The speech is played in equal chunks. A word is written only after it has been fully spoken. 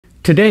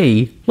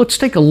Today, let's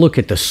take a look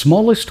at the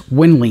smallest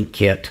Winlink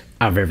kit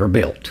I've ever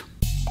built.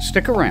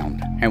 Stick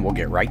around and we'll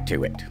get right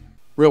to it.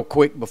 Real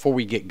quick before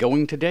we get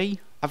going today,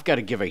 I've got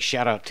to give a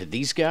shout out to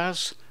these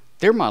guys.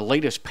 They're my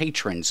latest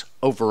patrons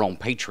over on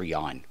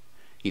Patreon.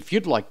 If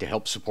you'd like to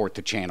help support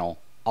the channel,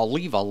 I'll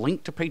leave a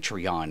link to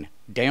Patreon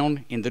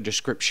down in the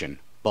description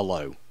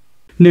below.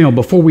 Now,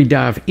 before we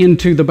dive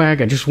into the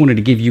bag, I just wanted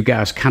to give you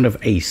guys kind of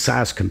a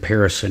size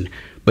comparison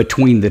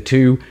between the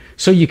two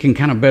so you can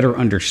kind of better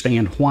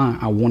understand why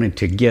I wanted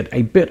to get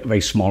a bit of a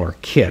smaller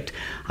kit.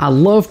 I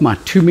love my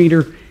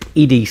 2-meter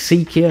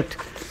EDC kit,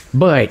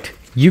 but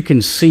you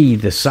can see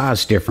the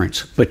size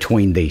difference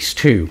between these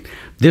two.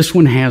 This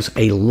one has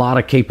a lot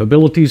of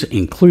capabilities,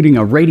 including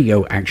a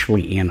radio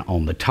actually in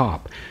on the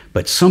top,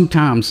 but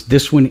sometimes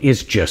this one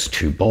is just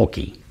too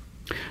bulky.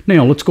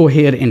 Now let's go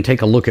ahead and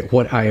take a look at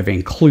what I have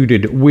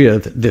included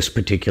with this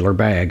particular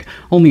bag.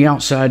 On the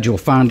outside you'll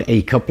find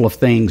a couple of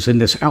things. In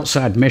this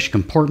outside mesh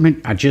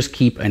compartment I just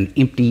keep an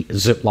empty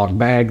Ziploc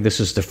bag. This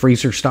is the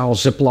freezer style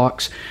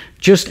Ziplocs.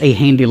 Just a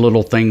handy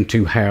little thing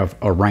to have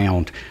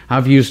around.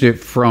 I've used it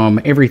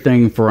from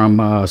everything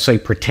from say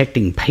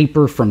protecting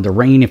paper from the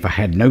rain if I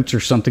had notes or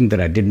something that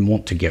I didn't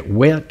want to get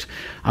wet.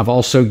 I've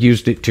also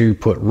used it to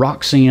put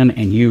rocks in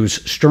and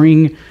use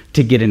string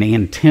to get an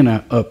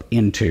antenna up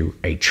into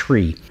a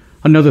tree.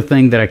 Another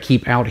thing that I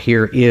keep out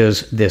here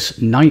is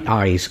this Night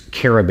Eyes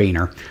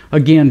carabiner.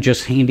 Again,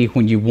 just handy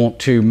when you want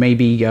to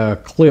maybe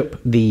clip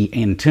the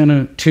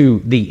antenna to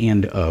the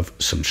end of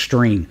some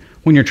string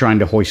when you're trying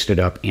to hoist it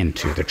up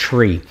into the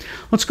tree.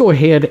 Let's go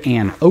ahead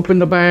and open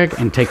the bag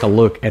and take a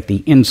look at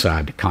the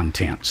inside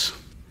contents.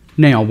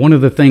 Now, one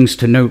of the things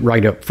to note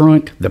right up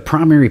front, the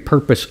primary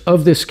purpose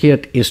of this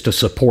kit is to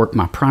support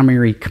my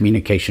primary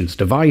communications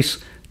device,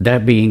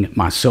 that being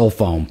my cell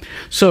phone.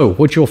 So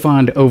what you'll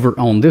find over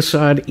on this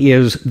side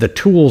is the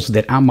tools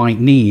that I might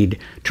need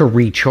to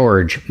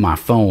recharge my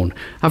phone.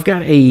 I've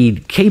got a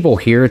cable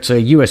here. It's a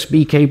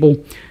USB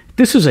cable.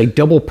 This is a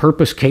double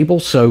purpose cable,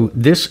 so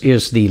this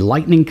is the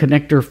lightning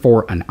connector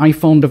for an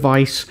iPhone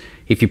device.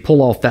 If you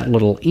pull off that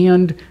little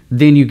end,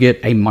 then you get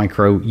a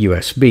micro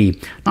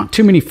USB. Not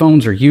too many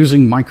phones are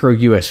using micro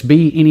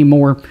USB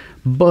anymore,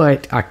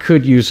 but I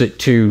could use it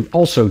to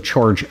also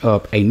charge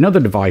up another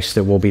device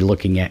that we'll be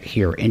looking at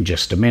here in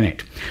just a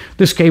minute.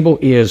 This cable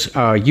is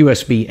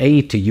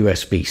USB-A to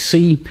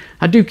USB-C.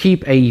 I do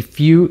keep a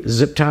few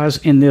zip ties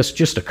in this,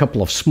 just a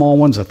couple of small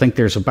ones. I think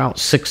there's about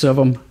 6 of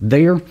them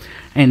there.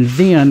 And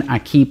then I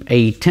keep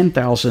a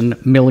 10,000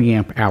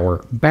 milliamp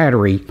hour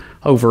battery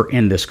over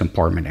in this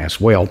compartment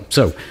as well.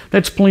 So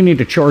that's plenty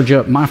to charge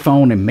up my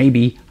phone and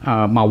maybe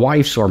my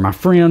wife's or my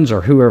friends or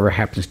whoever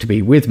happens to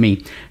be with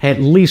me, at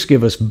least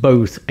give us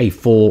both a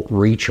full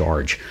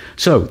recharge.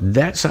 So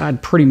that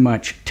side pretty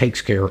much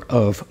takes care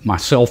of my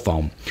cell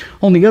phone.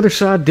 On the other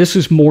side, this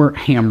is more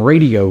ham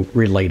radio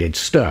related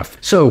stuff.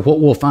 So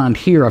what we'll find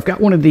here, I've got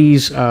one of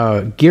these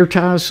gear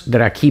ties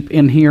that I keep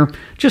in here.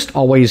 Just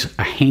always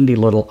a handy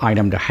little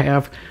item to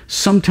have.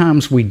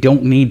 Sometimes we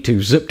don't need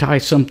to zip tie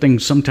something.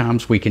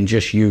 Sometimes we can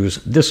just use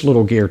this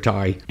little gear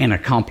tie and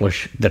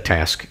accomplish the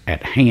task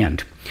at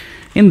hand.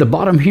 In the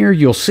bottom here,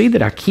 you'll see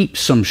that I keep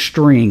some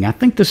string. I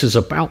think this is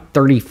about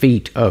 30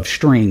 feet of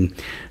string.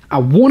 I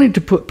wanted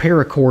to put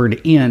paracord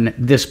in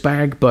this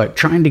bag, but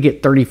trying to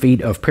get 30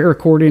 feet of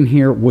paracord in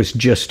here was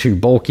just too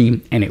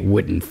bulky and it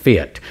wouldn't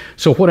fit.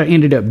 So what I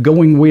ended up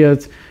going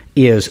with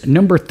is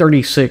number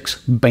 36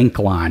 bank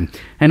line,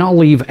 and I'll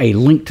leave a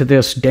link to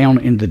this down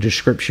in the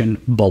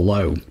description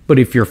below. But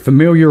if you're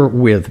familiar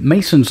with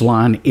Mason's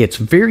line, it's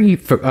very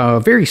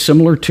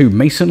similar to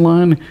Mason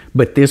line,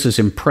 but this is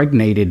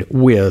impregnated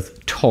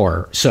with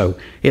tar, so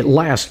it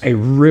lasts a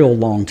real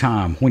long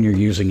time when you're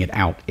using it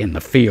out in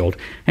the field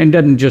and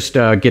doesn't just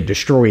get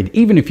destroyed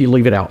even if you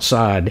leave it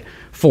outside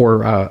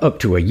for up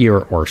to a year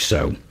or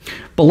so.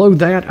 Below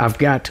that, I've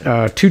got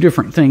 2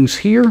 different things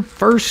here.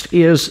 First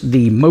is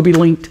the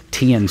Mobilinked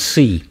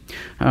TNC.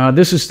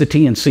 This is the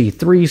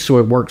TNC3, so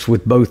it works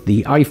with both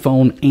the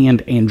iPhone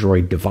and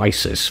Android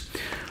devices.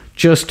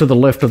 Just to the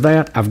left of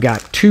that, I've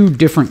got 2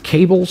 different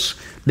cables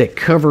that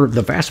cover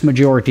the vast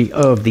majority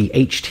of the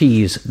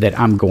HTs that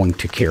I'm going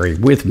to carry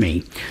with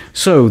me.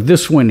 So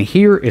this one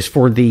here is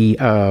for the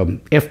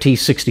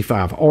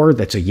FT65R,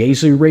 that's a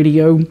Yaesu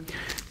radio.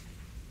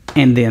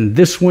 And then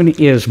this one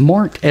is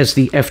marked as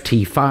the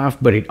FT5,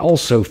 but it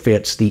also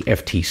fits the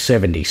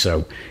FT70.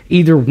 So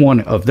either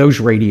one of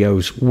those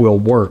radios will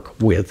work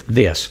with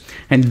this.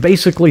 And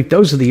basically,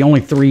 those are the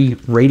only 3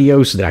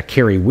 radios that I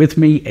carry with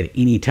me at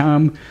any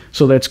time.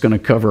 So that's going to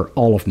cover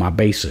all of my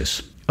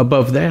bases.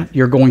 Above that,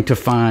 you're going to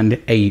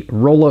find a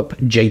roll-up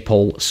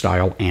J-pole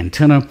style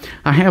antenna.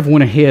 I have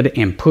went ahead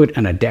and put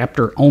an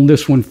adapter on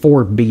this one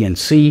for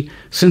BNC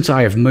since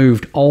I have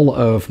moved all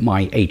of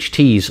my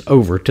HTs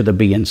over to the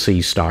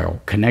BNC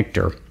style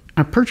connector.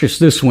 I purchased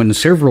this one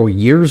several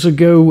years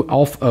ago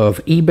off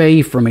of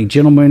eBay from a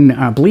gentleman.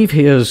 I believe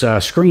his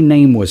screen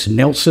name was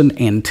Nelson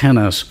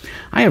Antennas.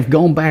 I have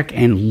gone back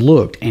and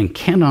looked and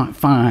cannot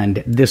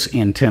find this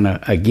antenna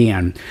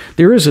again.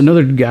 There is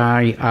another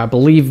guy, I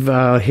believe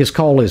his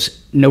call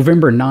is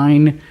November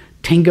 9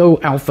 Tango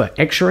Alpha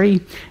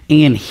X-Ray,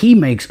 and he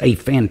makes a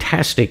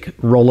fantastic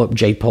roll-up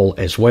J-pole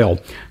as well.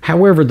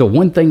 However, the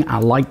one thing I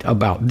liked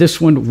about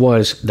this one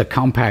was the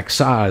compact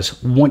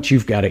size once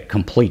you've got it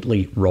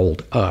completely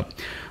rolled up.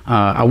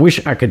 I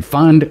wish I could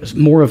find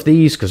more of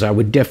these because I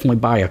would definitely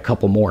buy a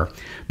couple more.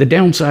 The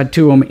downside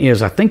to them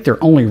is I think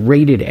they're only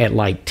rated at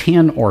like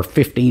 10 or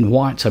 15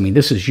 watts. I mean,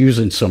 this is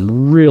using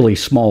some really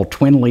small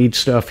twin lead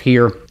stuff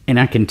here, and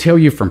I can tell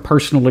you from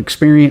personal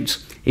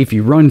experience, if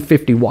you run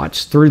 50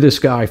 watts through this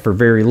guy for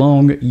very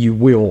long, you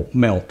will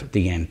melt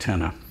the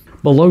antenna.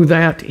 Below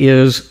that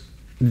is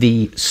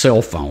the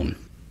cell phone.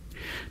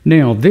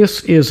 Now,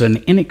 this is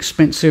an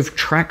inexpensive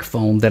track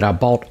phone that I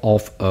bought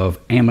off of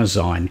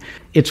Amazon.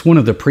 It's one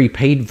of the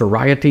prepaid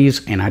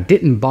varieties, and I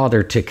didn't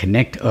bother to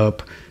connect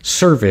up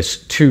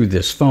service to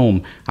this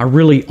phone. I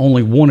really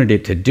only wanted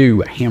it to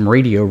do ham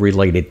radio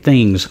related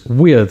things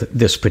with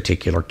this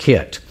particular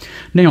kit.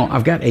 Now,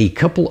 I've got a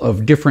couple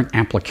of different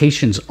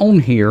applications on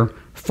here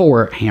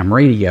for ham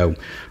radio.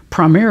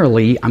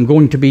 Primarily, I'm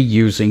going to be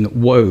using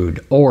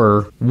WoAD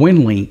or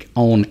Winlink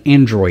on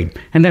Android,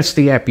 and that's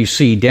the app you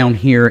see down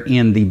here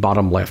in the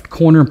bottom left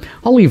corner.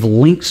 I'll leave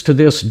links to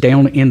this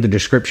down in the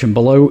description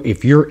below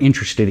if you're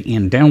interested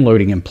in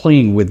downloading and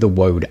playing with the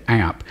WoAD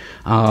app.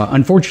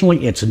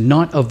 Unfortunately, it's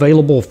not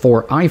available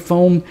for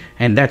iPhone,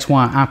 and that's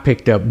why I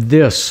picked up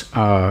this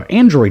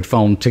Android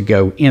phone to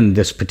go in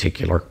this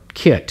particular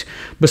kit.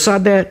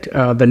 Beside that,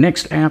 the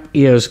next app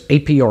is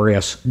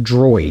APRS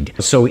Droid.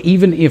 So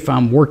even if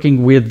I'm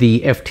working with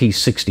the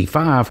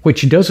FT65,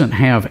 which doesn't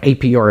have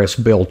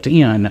APRS built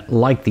in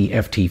like the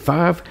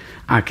FT5,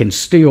 I can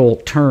still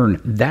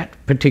turn that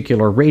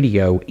particular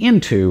radio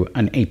into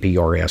an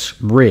APRS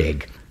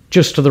rig.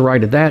 Just to the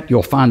right of that,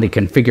 you'll find the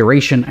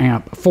configuration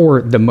app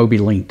for the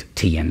MobiLink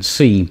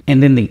TNC.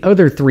 And then the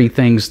other three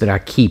things that I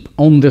keep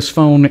on this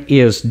phone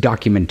is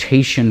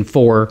documentation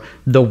for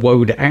the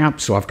WoAD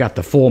app. So I've got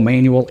the full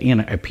manual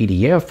in a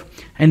PDF,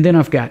 and then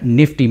I've got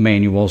nifty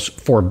manuals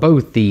for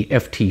both the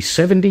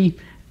FT70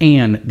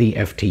 and the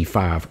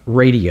FT5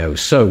 radio.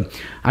 So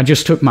I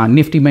just took my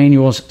nifty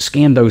manuals,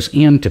 scanned those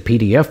into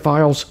PDF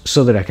files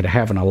so that I could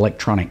have an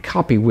electronic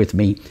copy with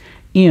me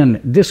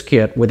in this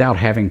kit without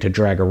having to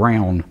drag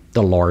around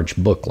the large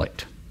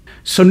booklet.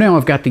 So now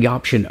I've got the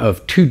option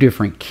of two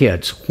different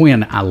kits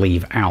when I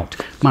leave out.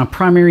 My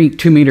primary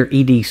 2-meter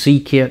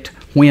EDC kit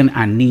when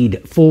I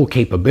need full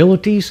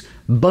capabilities,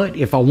 but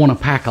if I want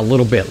to pack a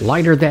little bit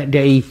lighter that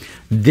day,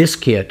 this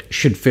kit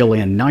should fill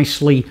in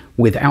nicely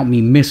without me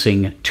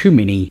missing too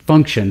many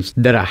functions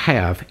that I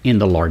have in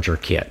the larger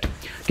kit.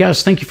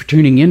 Guys, thank you for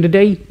tuning in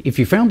today. If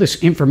you found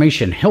this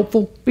information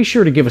helpful, be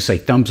sure to give us a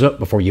thumbs up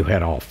before you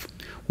head off.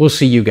 We'll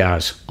see you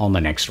guys on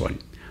the next one.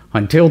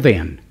 Until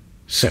then,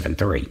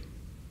 7-3.